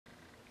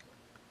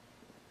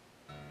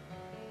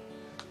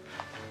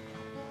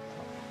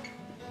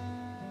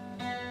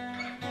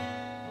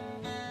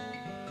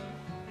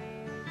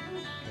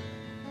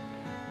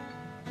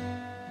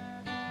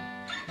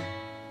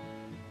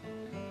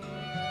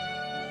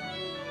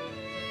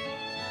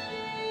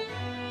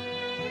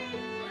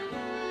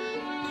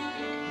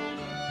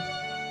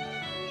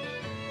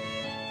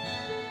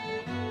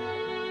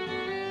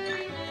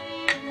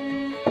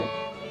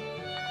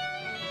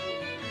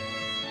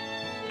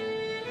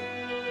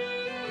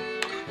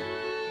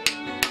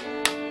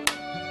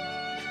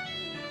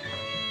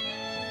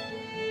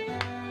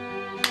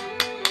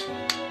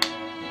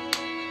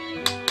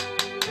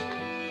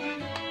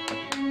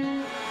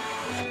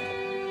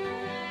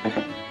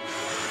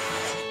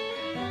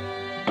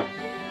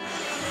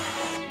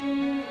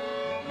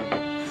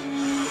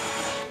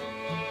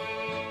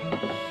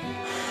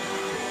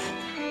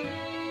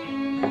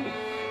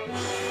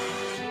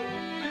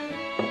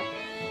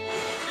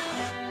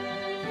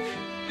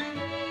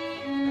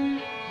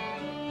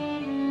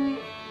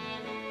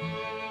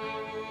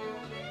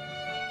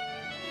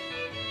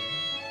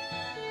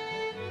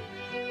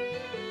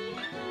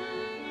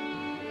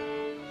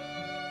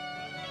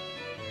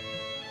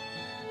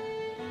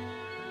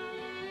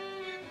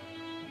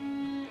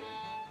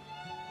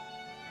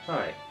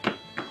Hi,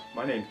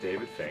 my name's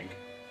David Fink,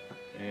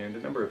 and a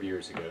number of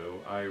years ago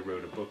I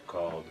wrote a book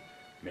called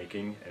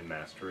Making and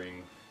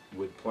Mastering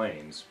Wood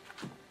Planes.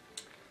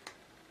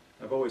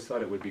 I've always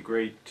thought it would be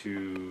great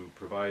to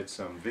provide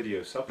some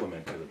video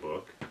supplement to the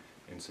book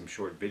in some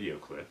short video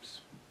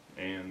clips,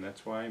 and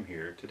that's why I'm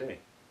here today.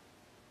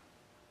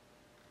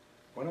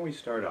 Why don't we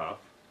start off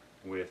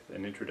with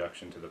an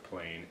introduction to the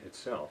plane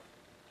itself.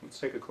 Let's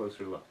take a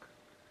closer look.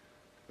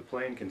 The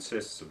plane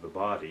consists of the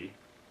body,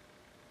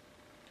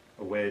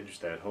 a wedge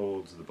that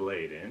holds the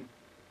blade in,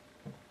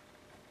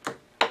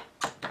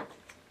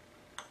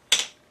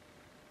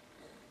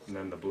 and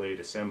then the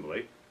blade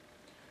assembly,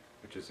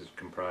 which is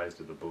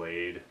comprised of the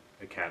blade,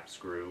 a cap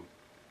screw,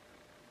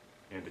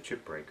 and a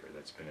chip breaker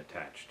that's been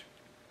attached.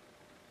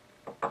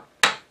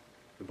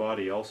 The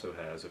body also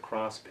has a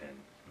cross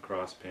pin. The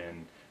cross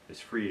pin is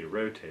free to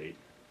rotate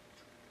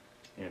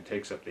and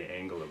takes up the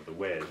angle of the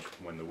wedge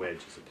when the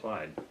wedge is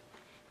applied.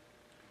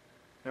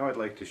 Now I'd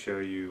like to show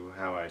you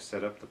how I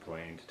set up the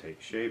plane to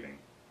take shaving.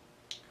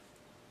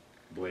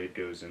 The blade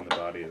goes in the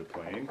body of the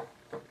plane,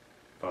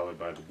 followed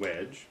by the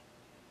wedge.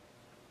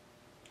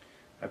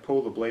 I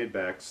pull the blade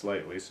back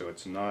slightly so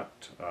it's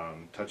not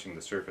touching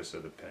the surface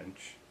of the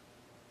pinch.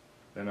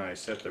 Then I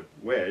set the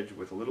wedge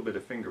with a little bit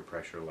of finger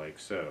pressure like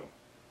so.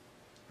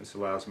 This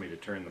allows me to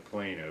turn the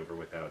plane over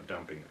without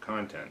dumping the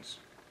contents.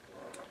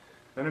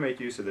 Then I make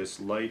use of this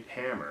light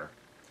hammer,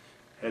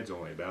 head's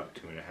only about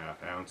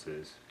 2.5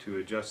 ounces, to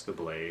adjust the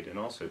blade and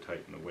also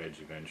tighten the wedge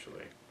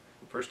eventually.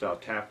 First I'll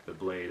tap the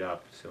blade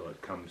up so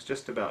it comes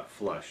just about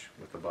flush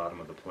with the bottom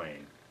of the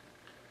plane.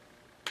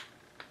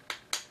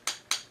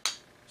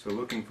 So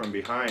looking from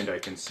behind I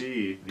can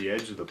see the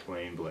edge of the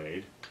plane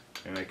blade,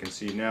 and I can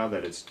see now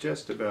that it's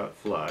just about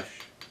flush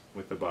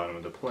with the bottom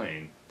of the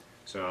plane.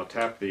 So I'll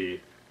tap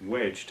the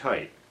wedge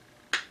tight.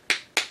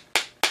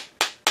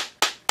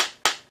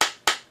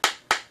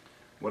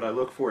 What I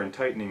look for in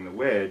tightening the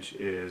wedge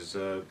is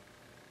a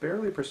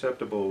barely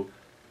perceptible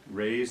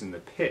raise in the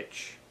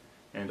pitch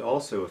and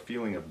also a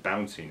feeling of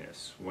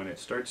bounciness. When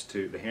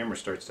the hammer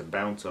starts to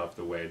bounce off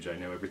the wedge, I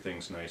know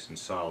everything's nice and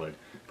solid,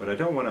 but I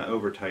don't want to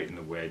over tighten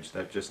the wedge.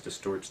 That just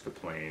distorts the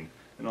plane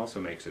and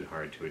also makes it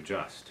hard to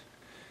adjust.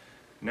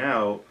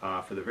 Now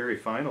for the very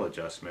final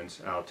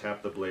adjustments, I'll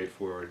tap the blade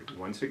forward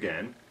once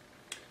again,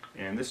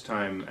 and this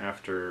time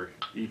after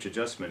each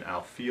adjustment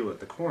I'll feel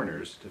at the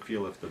corners to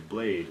feel if the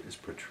blade is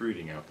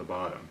protruding out the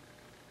bottom.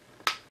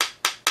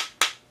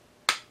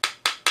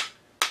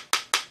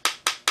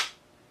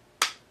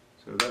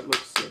 So that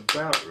looks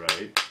about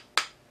right.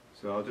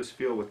 So I'll just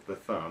feel with the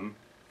thumb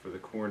for the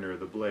corner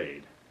of the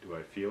blade. Do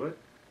I feel it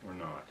or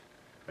not?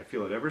 I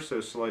feel it ever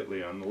so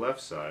slightly on the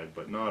left side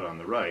but not on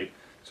the right,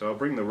 so I'll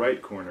bring the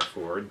right corner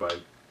forward by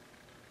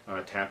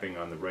tapping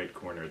on the right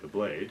corner of the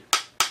blade.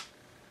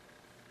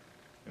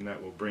 And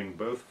that will bring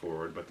both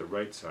forward, but the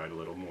right side a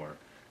little more.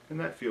 And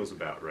that feels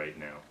about right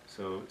now.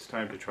 So it's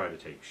time to try to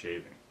take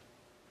shaving.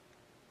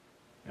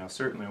 Now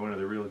certainly one of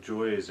the real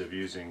joys of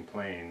using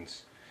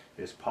planes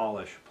is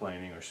polish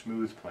planing or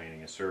smooth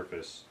planing a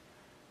surface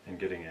and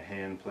getting a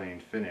hand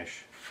planed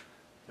finish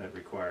that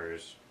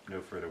requires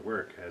no further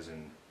work, as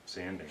in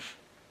sanding.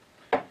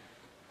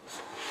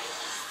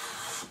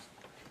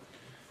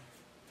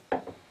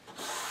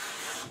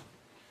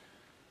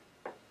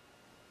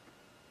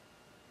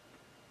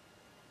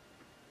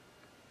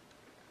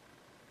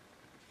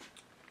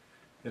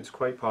 It's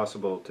quite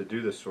possible to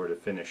do this sort of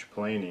finish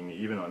planing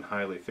even on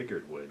highly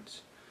figured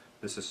woods.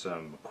 This is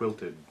some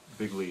quilted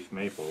big leaf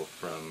maple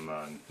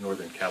from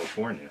Northern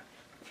California.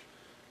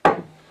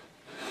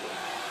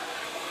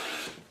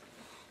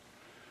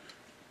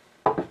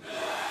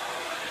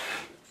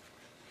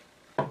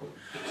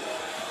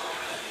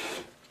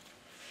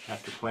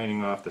 After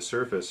planing off the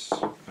surface,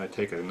 I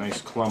take a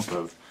nice clump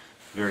of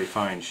very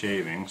fine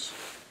shavings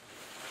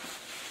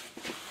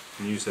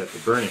and use that to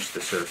burnish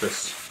the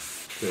surface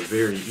to a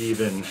very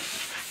even,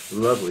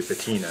 lovely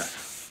patina.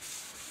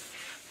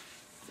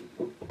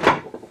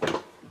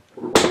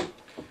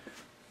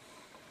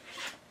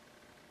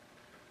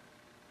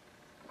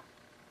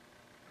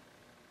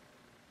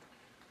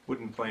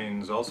 Wooden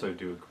planes also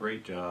do a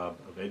great job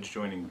of edge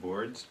joining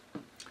boards.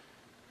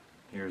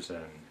 Here's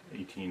an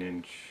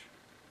 18-inch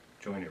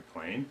joiner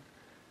plane,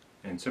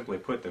 and simply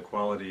put, the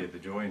quality of the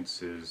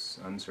joints is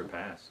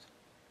unsurpassed.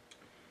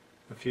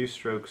 A few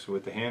strokes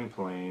with the hand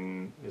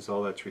plane is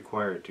all that's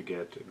required to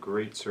get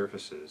great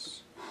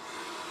surfaces.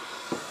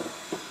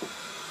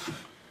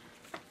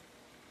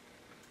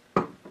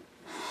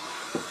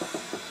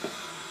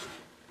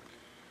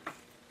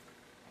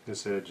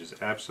 This edge is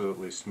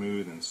absolutely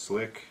smooth and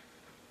slick.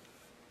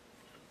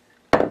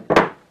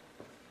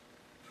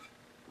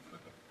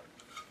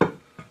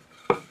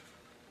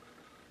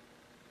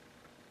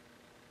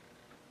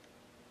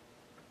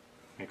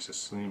 Makes a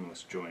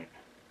seamless joint.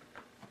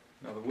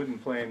 Now the wooden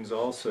planes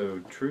also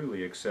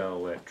truly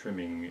excel at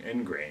trimming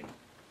end grain.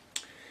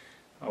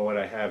 What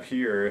I have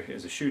here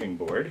is a shooting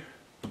board.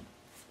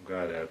 I've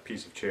got a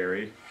piece of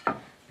cherry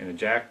and a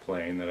jack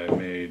plane that I've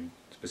made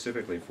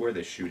specifically for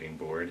this shooting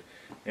board,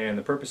 and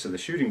the purpose of the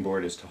shooting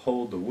board is to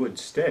hold the wood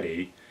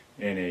steady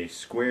in a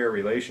square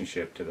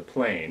relationship to the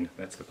plane.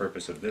 That's the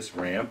purpose of this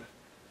ramp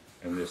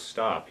and this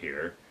stop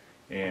here,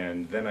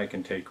 and then I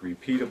can take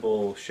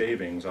repeatable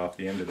shavings off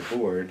the end of the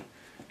board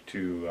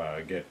to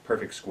get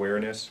perfect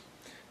squareness.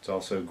 It's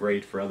also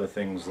great for other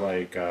things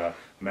like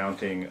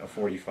mounting a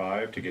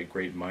 45 to get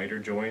great miter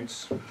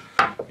joints.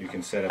 You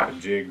can set up a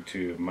jig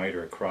to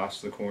miter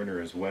across the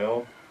corner as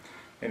well,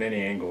 and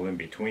any angle in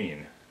between.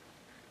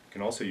 You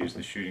can also use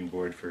the shooting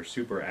board for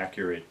super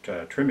accurate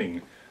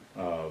trimming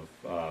of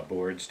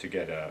boards to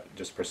get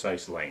just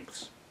precise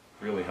lengths.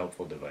 Really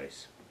helpful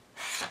device.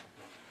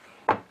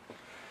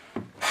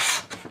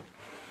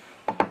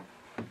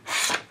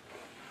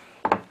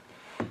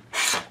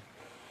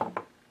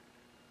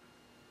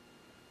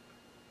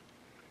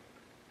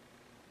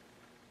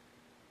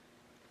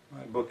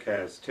 My book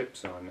has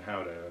tips on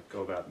how to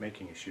go about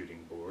making a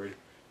shooting board,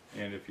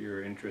 and if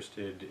you're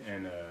interested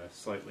in a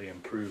slightly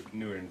improved,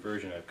 newer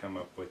version I've come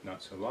up with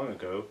not so long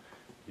ago,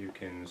 you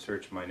can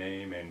search my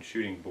name and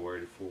shooting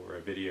board for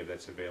a video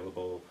that's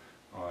available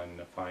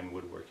on Fine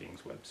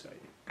Woodworking's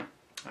website.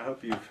 I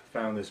hope you've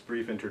found this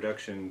brief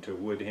introduction to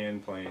wood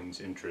hand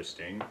planes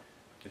interesting.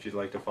 If you'd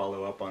like to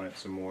follow up on it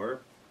some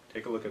more,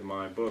 take a look at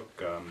my book,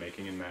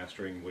 Making and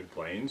Mastering Wood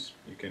Planes.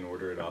 You can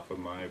order it off of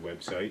my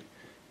website,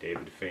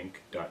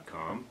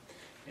 davidfink.com.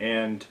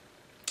 And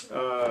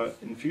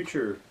in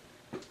future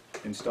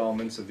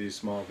installments of these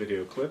small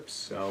video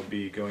clips, I'll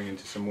be going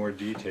into some more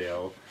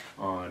detail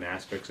on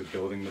aspects of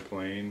building the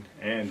plane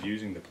and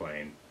using the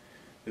plane.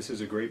 This is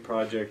a great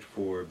project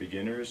for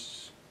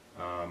beginners.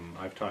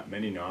 I've taught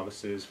many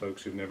novices,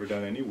 folks who've never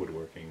done any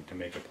woodworking, to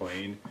make a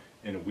plane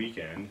in a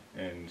weekend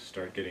and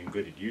start getting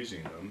good at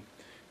using them.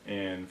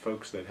 And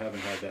folks that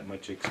haven't had that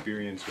much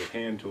experience with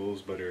hand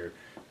tools but are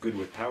good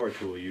with power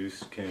tool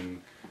use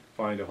can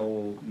find a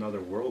whole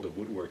another world of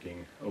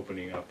woodworking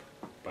opening up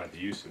by the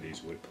use of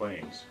these wood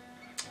planes.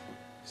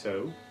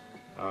 So,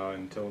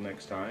 until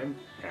next time,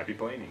 happy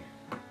planing.